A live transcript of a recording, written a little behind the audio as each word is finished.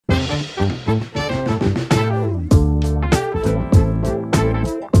Hi,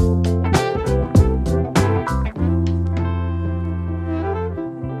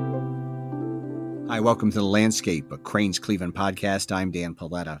 welcome to The Landscape, a Crane's Cleveland podcast. I'm Dan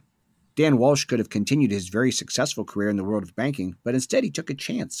Paletta. Dan Walsh could have continued his very successful career in the world of banking, but instead he took a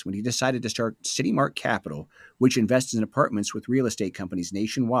chance when he decided to start Citymark Capital, which invests in apartments with real estate companies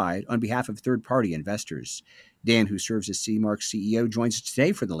nationwide on behalf of third-party investors. Dan, who serves as Citymark's CEO, joins us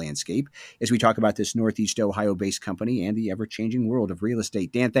today for The Landscape as we talk about this Northeast Ohio-based company and the ever-changing world of real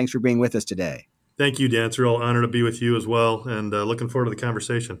estate. Dan, thanks for being with us today. Thank you, Dan. It's a real honor to be with you as well, and looking forward to the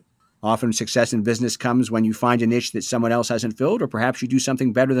conversation. Often success in business comes when you find a niche that someone else hasn't filled, or perhaps you do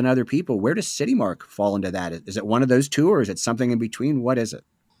something better than other people. Where does Citymark fall into that? Is it one of those two, or is it something in between? What is it?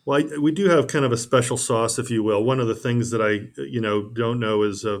 Well, we do have kind of a special sauce, if you will. One of the things that I, don't know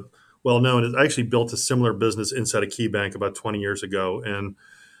is well known is I actually built a similar business inside of KeyBank about 20 years ago. And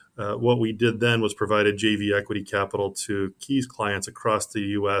what we did then was provided JV equity capital to Key's clients across the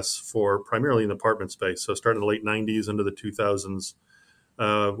U.S. for primarily in the apartment space. So starting in the late 90s into the 2000s.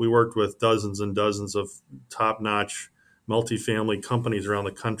 We worked with dozens and dozens of top-notch multifamily companies around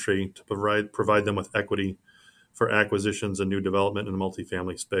the country to provide them with equity for acquisitions and new development in the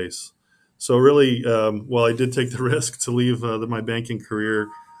multifamily space. So really, while I did take the risk to leave my banking career,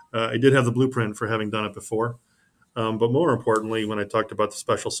 I did have the blueprint for having done it before. But more importantly, when I talked about the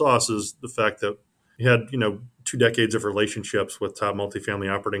special sauce is the fact that we had 2 decades of relationships with top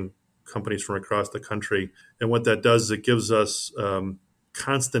multifamily operating companies from across the country. And what that does is it gives us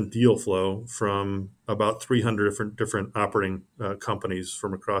constant deal flow from about 300 different operating companies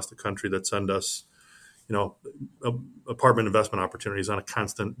from across the country that send us, apartment investment opportunities on a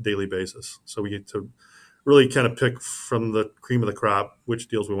constant daily basis. So we get to really kind of pick from the cream of the crop which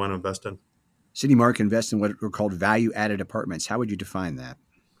deals we want to invest in. Citymark invests in what are called value-added apartments. How would you define that?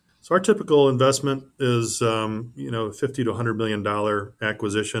 So our typical investment is, $50 to $100 million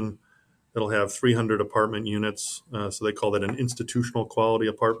acquisition. It'll have 300 apartment units, so they call that an institutional quality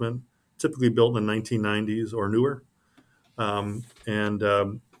apartment, typically built in the 1990s or newer. And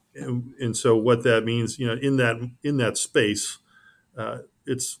so what that means, in that space,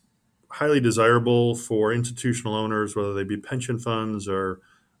 it's highly desirable for institutional owners, whether they be pension funds or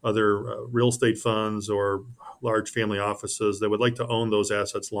other real estate funds or large family offices that would like to own those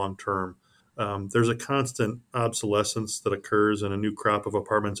assets long term. There's a constant obsolescence that occurs in a new crop of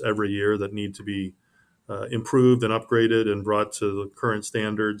apartments every year that need to be improved and upgraded and brought to the current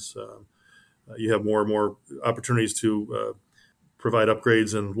standards. You have more and more opportunities to provide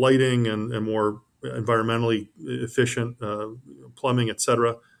upgrades in lighting and more environmentally efficient plumbing, et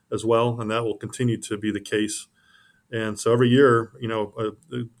cetera, as well. And that will continue to be the case. And so every year, a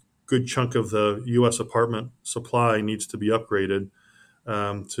good chunk of the U.S. apartment supply needs to be upgraded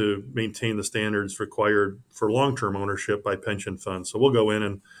to maintain the standards required for long-term ownership by pension funds. So we'll go in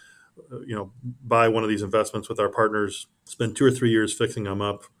and, buy one of these investments with our partners, spend 2 or 3 years fixing them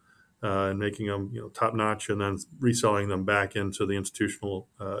up and making them, top-notch, and then reselling them back into the institutional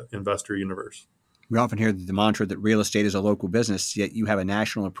investor universe. We often hear the mantra that real estate is a local business, yet you have a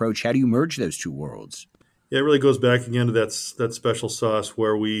national approach. How do you merge those two worlds? Yeah, it really goes back again to that special sauce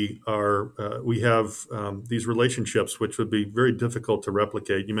where we have these relationships, which would be very difficult to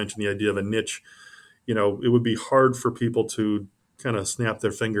replicate. You mentioned the idea of a niche. It would be hard for people to kind of snap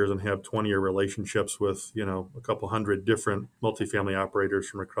their fingers and have 20-year relationships with, a couple hundred different multifamily operators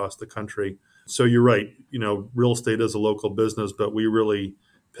from across the country. So you're right. Real estate is a local business, but we really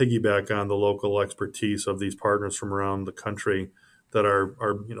piggyback on the local expertise of these partners from around the country that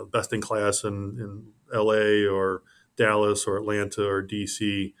are best in class in LA or Dallas or Atlanta or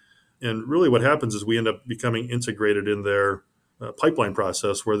DC. And really what happens is we end up becoming integrated in their pipeline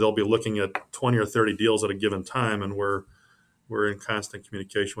process where they'll be looking at 20 or 30 deals at a given time. And we're in constant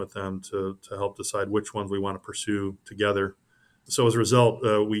communication with them to help decide which ones we want to pursue together. So as a result,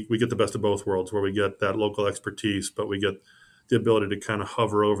 we get the best of both worlds where we get that local expertise, but we get the ability to kind of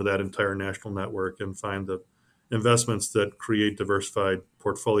hover over that entire national network and find the investments that create diversified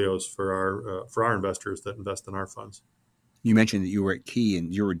portfolios for our investors that invest in our funds. You mentioned that you were at Key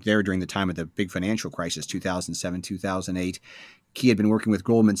and you were there during the time of the big financial crisis, 2007, 2008. Key had been working with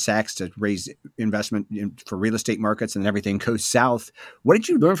Goldman Sachs to raise investment for real estate markets, and then everything goes south. What did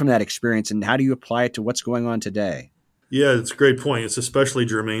you learn from that experience, and how do you apply it to what's going on today? Yeah, it's a great point. It's especially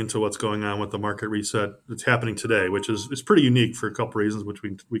germane to what's going on with the market reset that's happening today, which is pretty unique for a couple of reasons, which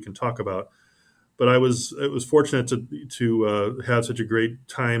we can talk about. But I was fortunate to have such a great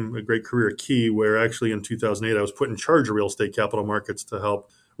time, a great career at Key, where actually in 2008 I was put in charge of real estate capital markets to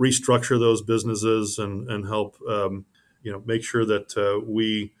help restructure those businesses and help make sure that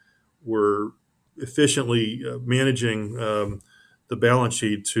we were efficiently managing the balance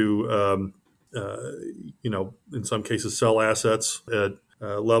sheet to, in some cases, sell assets at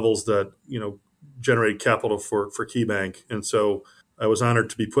levels that generate capital for KeyBank. And so I was honored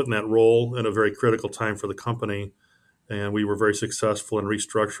to be put in that role in a very critical time for the company. And we were very successful in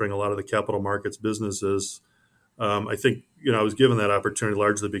restructuring a lot of the capital markets businesses. I think I was given that opportunity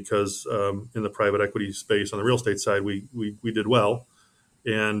largely because in the private equity space on the real estate side, we did well.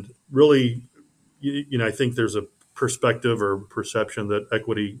 And really, I think there's a perspective or perception that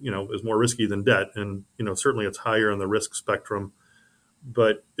equity, is more risky than debt, and certainly it's higher on the risk spectrum,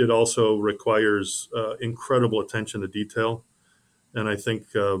 but it also requires incredible attention to detail. And I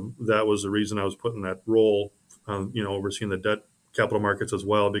think that was the reason I was put in that role, overseeing the debt capital markets as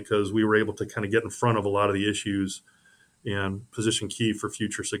well, because we were able to kind of get in front of a lot of the issues and position Key for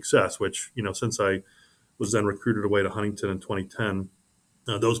future success. Which since I was then recruited away to Huntington in 2010.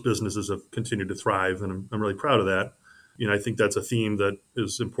 Those businesses have continued to thrive, and I'm really proud of that. I think that's a theme that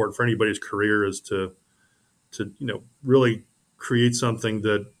is important for anybody's career, is to really create something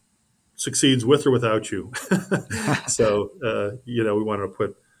that succeeds with or without you. So we wanted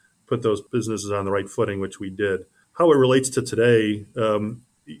to put those businesses on the right footing, which we did. How it relates to today,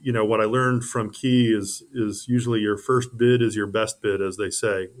 what I learned from Key is usually your first bid is your best bid, as they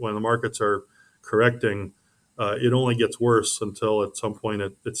say. When the markets are correcting, it only gets worse until at some point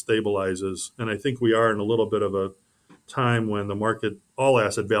it stabilizes. And I think we are in a little bit of a time when the market, all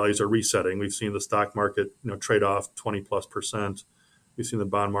asset values are resetting. We've seen the stock market, trade off 20+%. We've seen the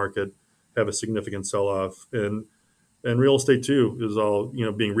bond market have a significant sell-off, and real estate too is all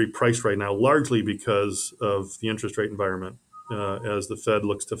being repriced right now, largely because of the interest rate environment, as the Fed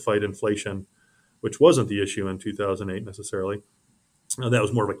looks to fight inflation, which wasn't the issue in 2008 necessarily. That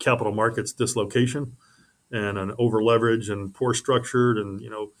was more of a capital markets dislocation and an over leverage and poor structured, and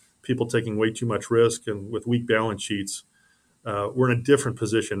people taking way too much risk and with weak balance sheets. We're in a different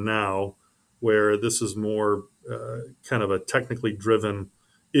position now, where this is more kind of a technically driven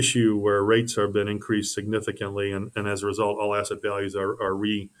issue, where rates have been increased significantly, and as a result, all asset values are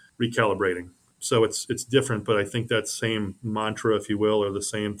recalibrating. So it's different, but I think that same mantra, if you will, or the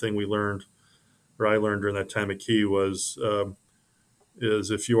same thing we learned, or I learned during that time at Key, was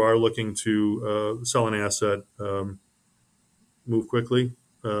is if you are looking to sell an asset, move quickly,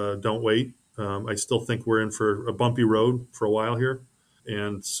 don't wait. I still think we're in for a bumpy road for a while here.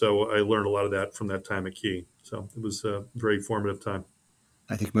 And so I learned a lot of that from that time at Key. So it was a very formative time.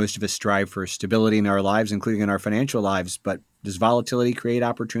 I think most of us strive for stability in our lives, including in our financial lives, but does volatility create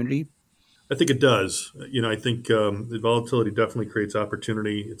opportunity? I think it does. I think the volatility definitely creates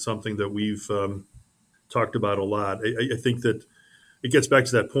opportunity. It's something that we've talked about a lot. I think that it gets back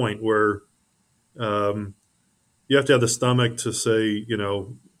to that point where you have to have the stomach to say,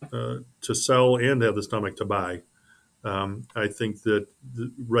 to sell, and have the stomach to buy. I think that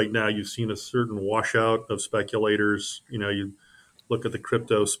right now you've seen a certain washout of speculators. You look at the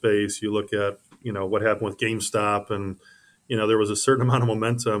crypto space, you look at, what happened with GameStop, and, there was a certain amount of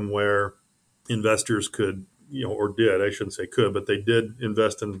momentum where investors could, or did, I shouldn't say could, but they did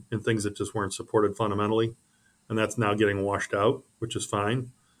invest in things that just weren't supported fundamentally. And that's now getting washed out, which is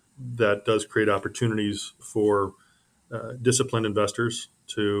fine. That does create opportunities for disciplined investors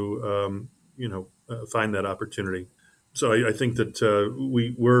to, find that opportunity. So I think that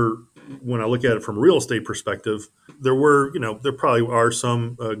when I look at it from a real estate perspective, there probably are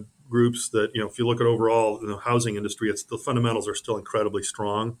some groups that, if you look at overall the housing industry, the fundamentals are still incredibly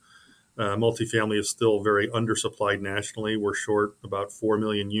strong. Multifamily is still very undersupplied nationally. We're short about 4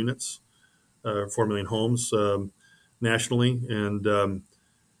 million units, 4 million homes nationally. And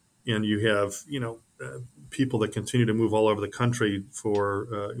you have, people that continue to move all over the country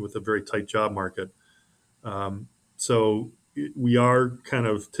with a very tight job market. So we are kind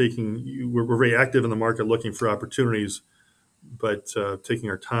of we're very active in the market looking for opportunities, but taking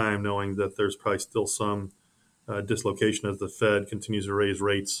our time, knowing that there's probably still some dislocation as the Fed continues to raise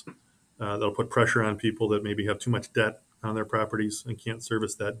rates. That'll put pressure on people that maybe have too much debt on their properties and can't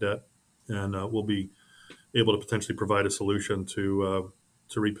service that debt. And we'll be able to potentially provide a solution to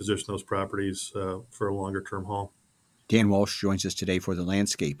reposition those properties for a longer term haul. Dan Walsh joins us today for The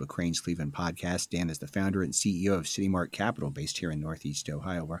Landscape, a Cranes Cleveland podcast. Dan is the founder and CEO of Citymark Capital, based here in Northeast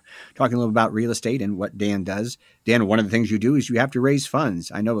Ohio. We're talking a little about real estate and what Dan does. Dan, one of the things you do is you have to raise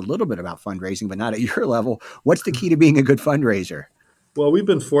funds. I know a little bit about fundraising, but not at your level. What's the key to being a good fundraiser? Well, we've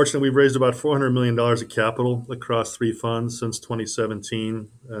been fortunate. We've raised about $400 million of capital across 3 funds since 2017.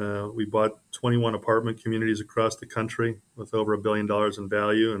 We bought 21 apartment communities across the country with over $1 billion in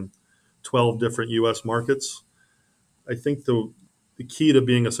value in 12 different U.S. markets. I think the the key to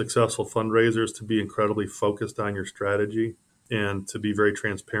being a successful fundraiser is to be incredibly focused on your strategy and to be very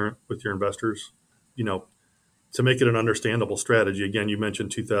transparent with your investors. You know, to make it an understandable strategy. Again, you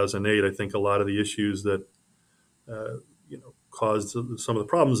mentioned 2008. I think a lot of the issues that caused some of the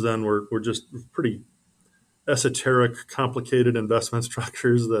problems then were just pretty esoteric, complicated investment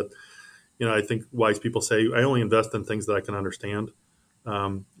structures that I think wise people say I only invest in things that I can understand.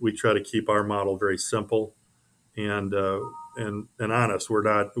 We try to keep our model very simple and and honest. We're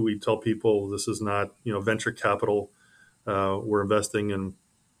not. We tell people this is not venture capital. We're investing in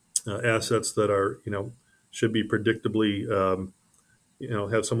assets that are should be predictably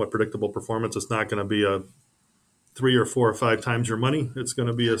have somewhat predictable performance. It's not going to be a 3 or 4 or 5 times your money. It's going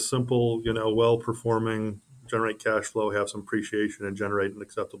to be a simple, well performing, generate cash flow, have some appreciation, and generate an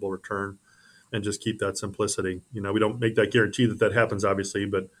acceptable return, and just keep that simplicity. We don't make that guarantee that happens, obviously,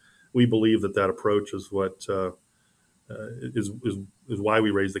 but we believe that approach is what is why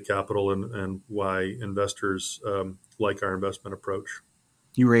we raise the capital and why investors like our investment approach.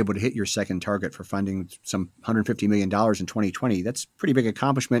 You were able to hit your second target for funding, some $150 million in 2020. That's a pretty big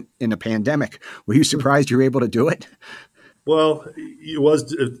accomplishment in a pandemic. Were you surprised you were able to do it? Well,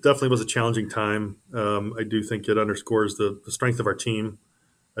 it definitely was a challenging time. I do think it underscores the strength of our team.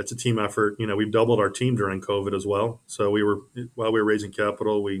 It's a team effort. We've doubled our team during COVID as well. So while we were raising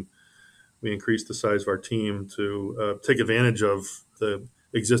capital, we increased the size of our team to take advantage of the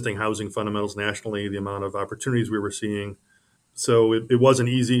existing housing fundamentals nationally, the amount of opportunities we were seeing. So it wasn't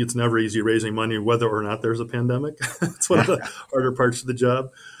easy. It's never easy raising money, whether or not there's a pandemic. It's one of the harder parts of the job.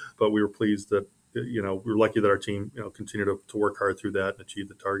 But we were pleased that, we were lucky that our team, continued to work hard through that and achieve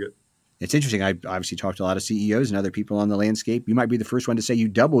the target. It's interesting. I obviously talked to a lot of CEOs and other people on the landscape. You might be the first one to say you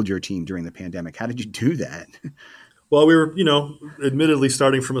doubled your team during the pandemic. How did you do that? Well, we were, admittedly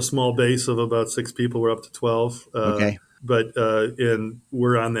starting from a small base of about 6 people. We're up to 12. Okay. And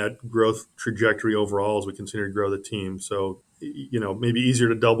we're on that growth trajectory overall as we continue to grow the team. So, maybe easier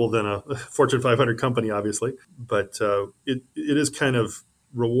to double than a Fortune 500 company, obviously. But it is kind of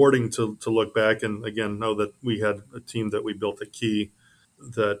rewarding to look back and, again, know that we had a team that we built at Key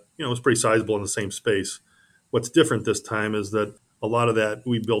that, was pretty sizable in the same space. What's different this time is that a lot of that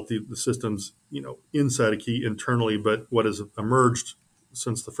we built the systems, inside a Key internally. But what has emerged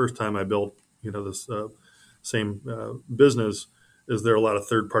since the first time I built, this same business is there are a lot of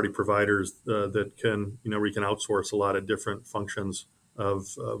third-party providers that can, we can outsource a lot of different functions of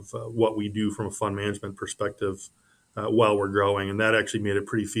what we do from a fund management perspective while we're growing. And that actually made it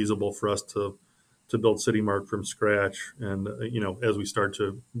pretty feasible for us to build Citymark from scratch. And, as we start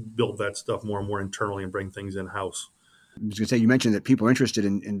to build that stuff more and more internally and bring things in-house. I was going to say, you mentioned that people are interested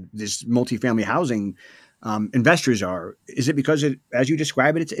in this multifamily housing. Investors are. Is it because, as you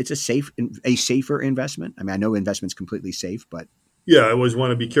describe it, it's a safer investment? I mean, I know investment's completely safe, but yeah, I always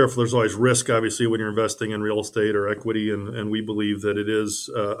want to be careful. There's always risk, obviously, when you're investing in real estate or equity, and we believe that it is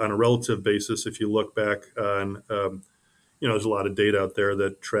on a relative basis. If you look back on, there's a lot of data out there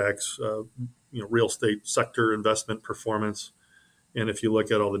that tracks, real estate sector investment performance. And if you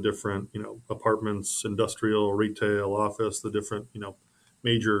look at all the different, apartments, industrial, retail, office, the different,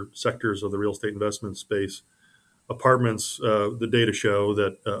 major sectors of the real estate investment space, apartments, the data show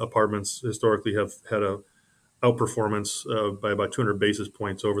that apartments historically have had a outperformance by about 200 basis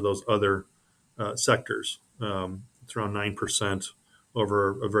points over those other sectors. It's around 9%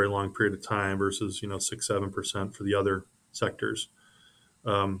 over a very long period of time versus 6-7% for the other sectors.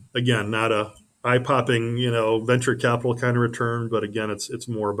 Again, not a eye-popping venture capital kind of return, but again, it's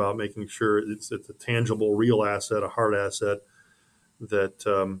more about making sure it's a tangible, real asset, a hard asset that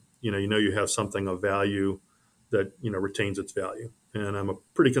you have something of value that retains its value. And I'm a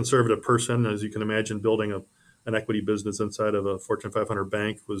pretty conservative person, as you can imagine. Building an equity business inside of a Fortune 500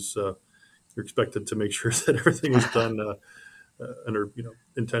 bank was you're expected to make sure that everything was done under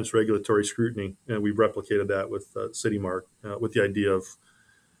intense regulatory scrutiny, and we've replicated that with Citymark with the idea of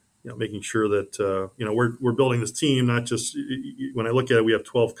making sure that we're building this team. Not just when I look at it, we have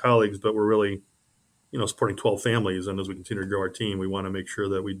 12 colleagues, but we're really supporting 12 families, and as we continue to grow our team, we want to make sure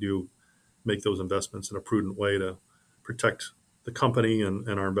that we do make those investments in a prudent way to protect the company and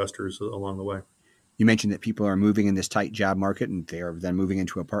our investors along the way. You mentioned that people are moving in this tight job market and they are then moving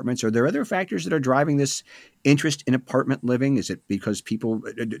into apartments. Are there other factors that are driving this interest in apartment living? Is it because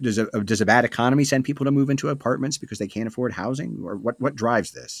does a bad economy send people to move into apartments because they can't afford housing? Or what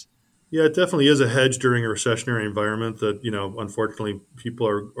drives this? Yeah, it definitely is a hedge during a recessionary environment that, unfortunately, people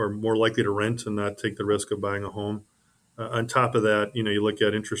are more likely to rent and not take the risk of buying a home. On top of that, you look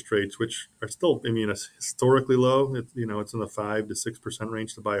at interest rates, which are still, it's historically low. It's in the 5 to 6%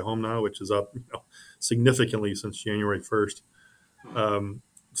 range to buy a home now, which is up significantly since January 1st.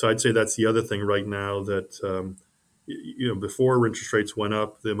 So I'd say that's the other thing right now that, before interest rates went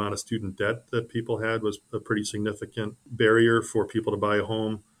up, the amount of student debt that people had was a pretty significant barrier for people to buy a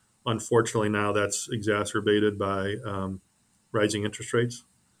home. Unfortunately, now that's exacerbated by rising interest rates.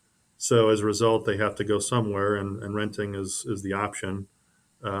 So as a result, they have to go somewhere, and renting is the option.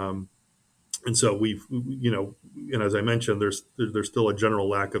 Um, and so and as I mentioned, there's still a general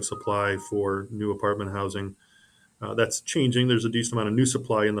lack of supply for new apartment housing. That's changing. There's a decent amount of new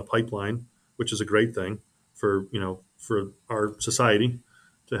supply in the pipeline, which is a great thing for our society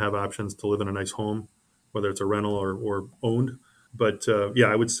to have options to live in a nice home, whether it's a rental or owned. But yeah,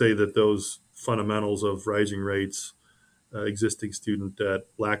 I would say that those fundamentals of rising rates, existing student debt,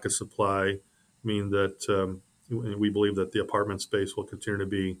 lack of supply mean that we believe that the apartment space will continue to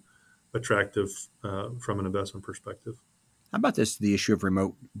be attractive from an investment perspective. How about this, the issue of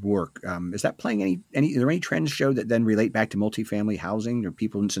remote work? Is that playing are there any trends show that then relate back to multifamily housing, or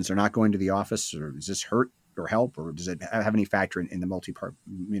people, since they're not going to the office, or does this hurt or help, or does it have any factor in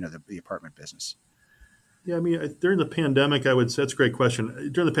the the apartment business? Yeah, I mean, during the pandemic, I would say that's a great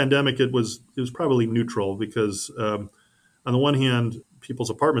question. During the pandemic, it was probably neutral because on the one hand, people's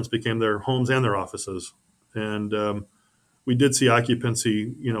apartments became their homes and their offices, and we did see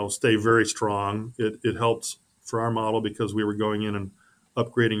occupancy, stay very strong. It helped for our model because we were going in and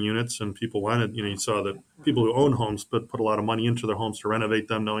upgrading units, and people wanted, you saw that people who own homes put a lot of money into their homes to renovate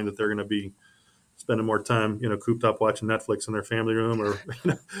them, knowing that they're going to be spending more time, cooped up watching Netflix in their family room or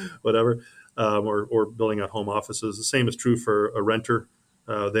whatever, or building out home offices. The same is true for a renter.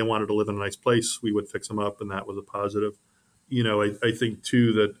 They wanted to live in a nice place. We would fix them up, and that was a positive. I think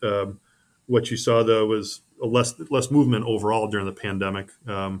too that what you saw though was a less movement overall during the pandemic,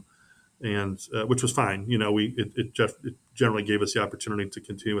 and which was fine. It generally gave us the opportunity to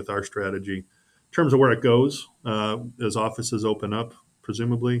continue with our strategy. In terms of where it goes, as offices open up,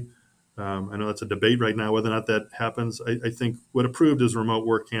 presumably. I know that's a debate right now whether or not that happens. I think what it proved is remote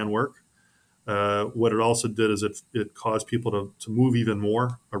work can work. What it also did is it caused people to move even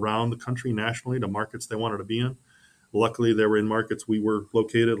more around the country nationally to markets they wanted to be in. Luckily, they were in markets we were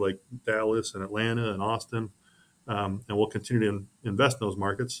located, like Dallas and Atlanta and Austin, and we'll continue to invest in those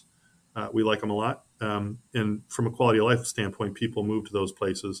markets. We like them a lot. And from a quality of life standpoint, people move to those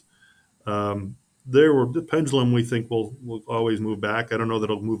places. The pendulum we think will always move back. I don't know that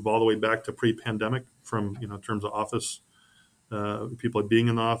it'll move all the way back to pre-pandemic from in terms of office people being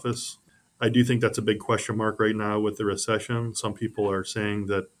in the office. I do think that's a big question mark right now with the recession. Some people are saying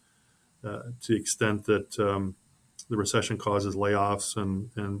that to the extent that the recession causes layoffs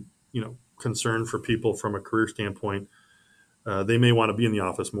and concern for people from a career standpoint, they may want to be in the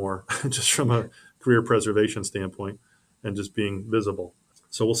office more, just from a career preservation standpoint and just being visible.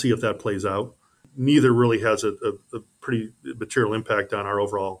 So we'll see if that plays out. Neither really has a pretty material impact on our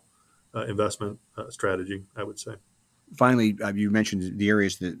overall investment strategy, I would say. Finally, you mentioned the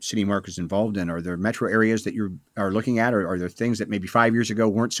areas that Citymark is involved in. Are there metro areas that you are looking at, or are there things that maybe 5 years ago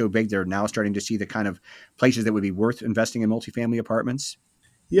weren't so big? They're now starting to see the kind of places that would be worth investing in multifamily apartments?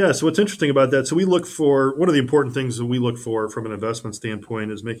 Yeah, so what's interesting about that, so we look for, one of the important things that we look for from an investment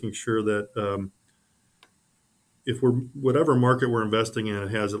standpoint is making sure that if whatever market we're investing in,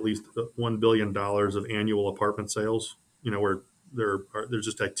 it has at least $1 billion of annual apartment sales, where there's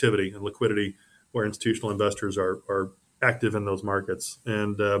just activity and liquidity where institutional investors are active in those markets.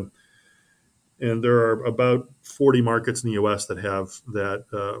 And there are about 40 markets in the U.S. that have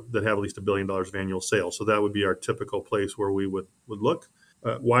at least $1 billion of annual sales. So that would be our typical place where we would look.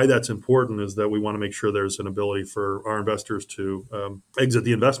 Why that's important is that we want to make sure there's an ability for our investors to exit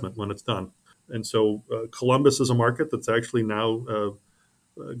the investment when it's done. And so Columbus is a market that's actually now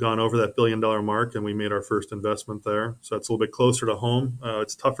gone over that $1 billion mark, and we made our first investment there. So it's a little bit closer to home.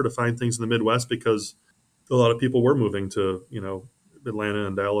 It's tougher to find things in the Midwest because a lot of people were moving to, Atlanta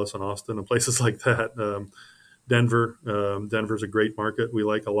and Dallas and Austin and places like that. Denver's a great market we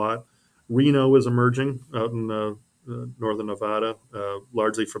like a lot. Reno is emerging out in northern Nevada,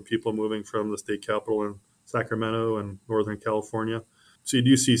 largely from people moving from the state capital in Sacramento and Northern California. So you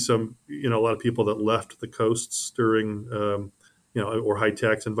do see a lot of people that left the coasts during, or high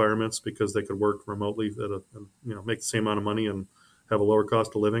tax environments because they could work remotely make the same amount of money and have a lower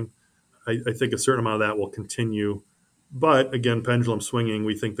cost of living. I think a certain amount of that will continue. But again, pendulum swinging,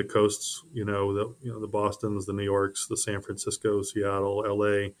 we think the coasts, the Bostons, the New Yorks, the San Francisco, Seattle,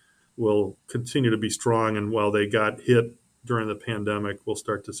 LA will continue to be strong. And while they got hit during the pandemic, we'll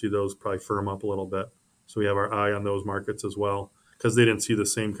start to see those probably firm up a little bit. So we have our eye on those markets as well, because they didn't see the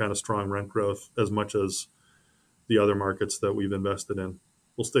same kind of strong rent growth as much as the other markets that we've invested in.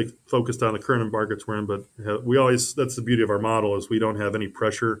 we'll stay focused on the current markets we're in. But we always, that's the beauty of our model, is we don't have any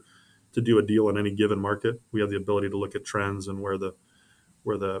pressure to do a deal in any given market. We have the ability to look at trends and where the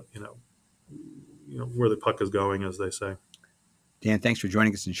where the puck is going, as they say. Dan, thanks for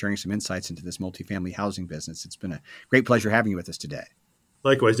joining us and sharing some insights into this multifamily housing business. It's been a great pleasure having you with us today.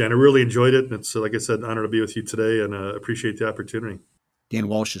 Likewise, Dan, I really enjoyed it. It's, like I said, an honor to be with you today, and appreciate the opportunity. Dan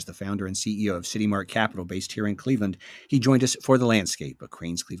Walsh is the founder and CEO of Citymark Capital, based here in Cleveland. He joined us for The Landscape, a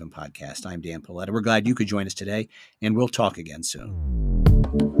Crain's Cleveland podcast. I'm Dan Paletta. We're glad you could join us today, and we'll talk again soon.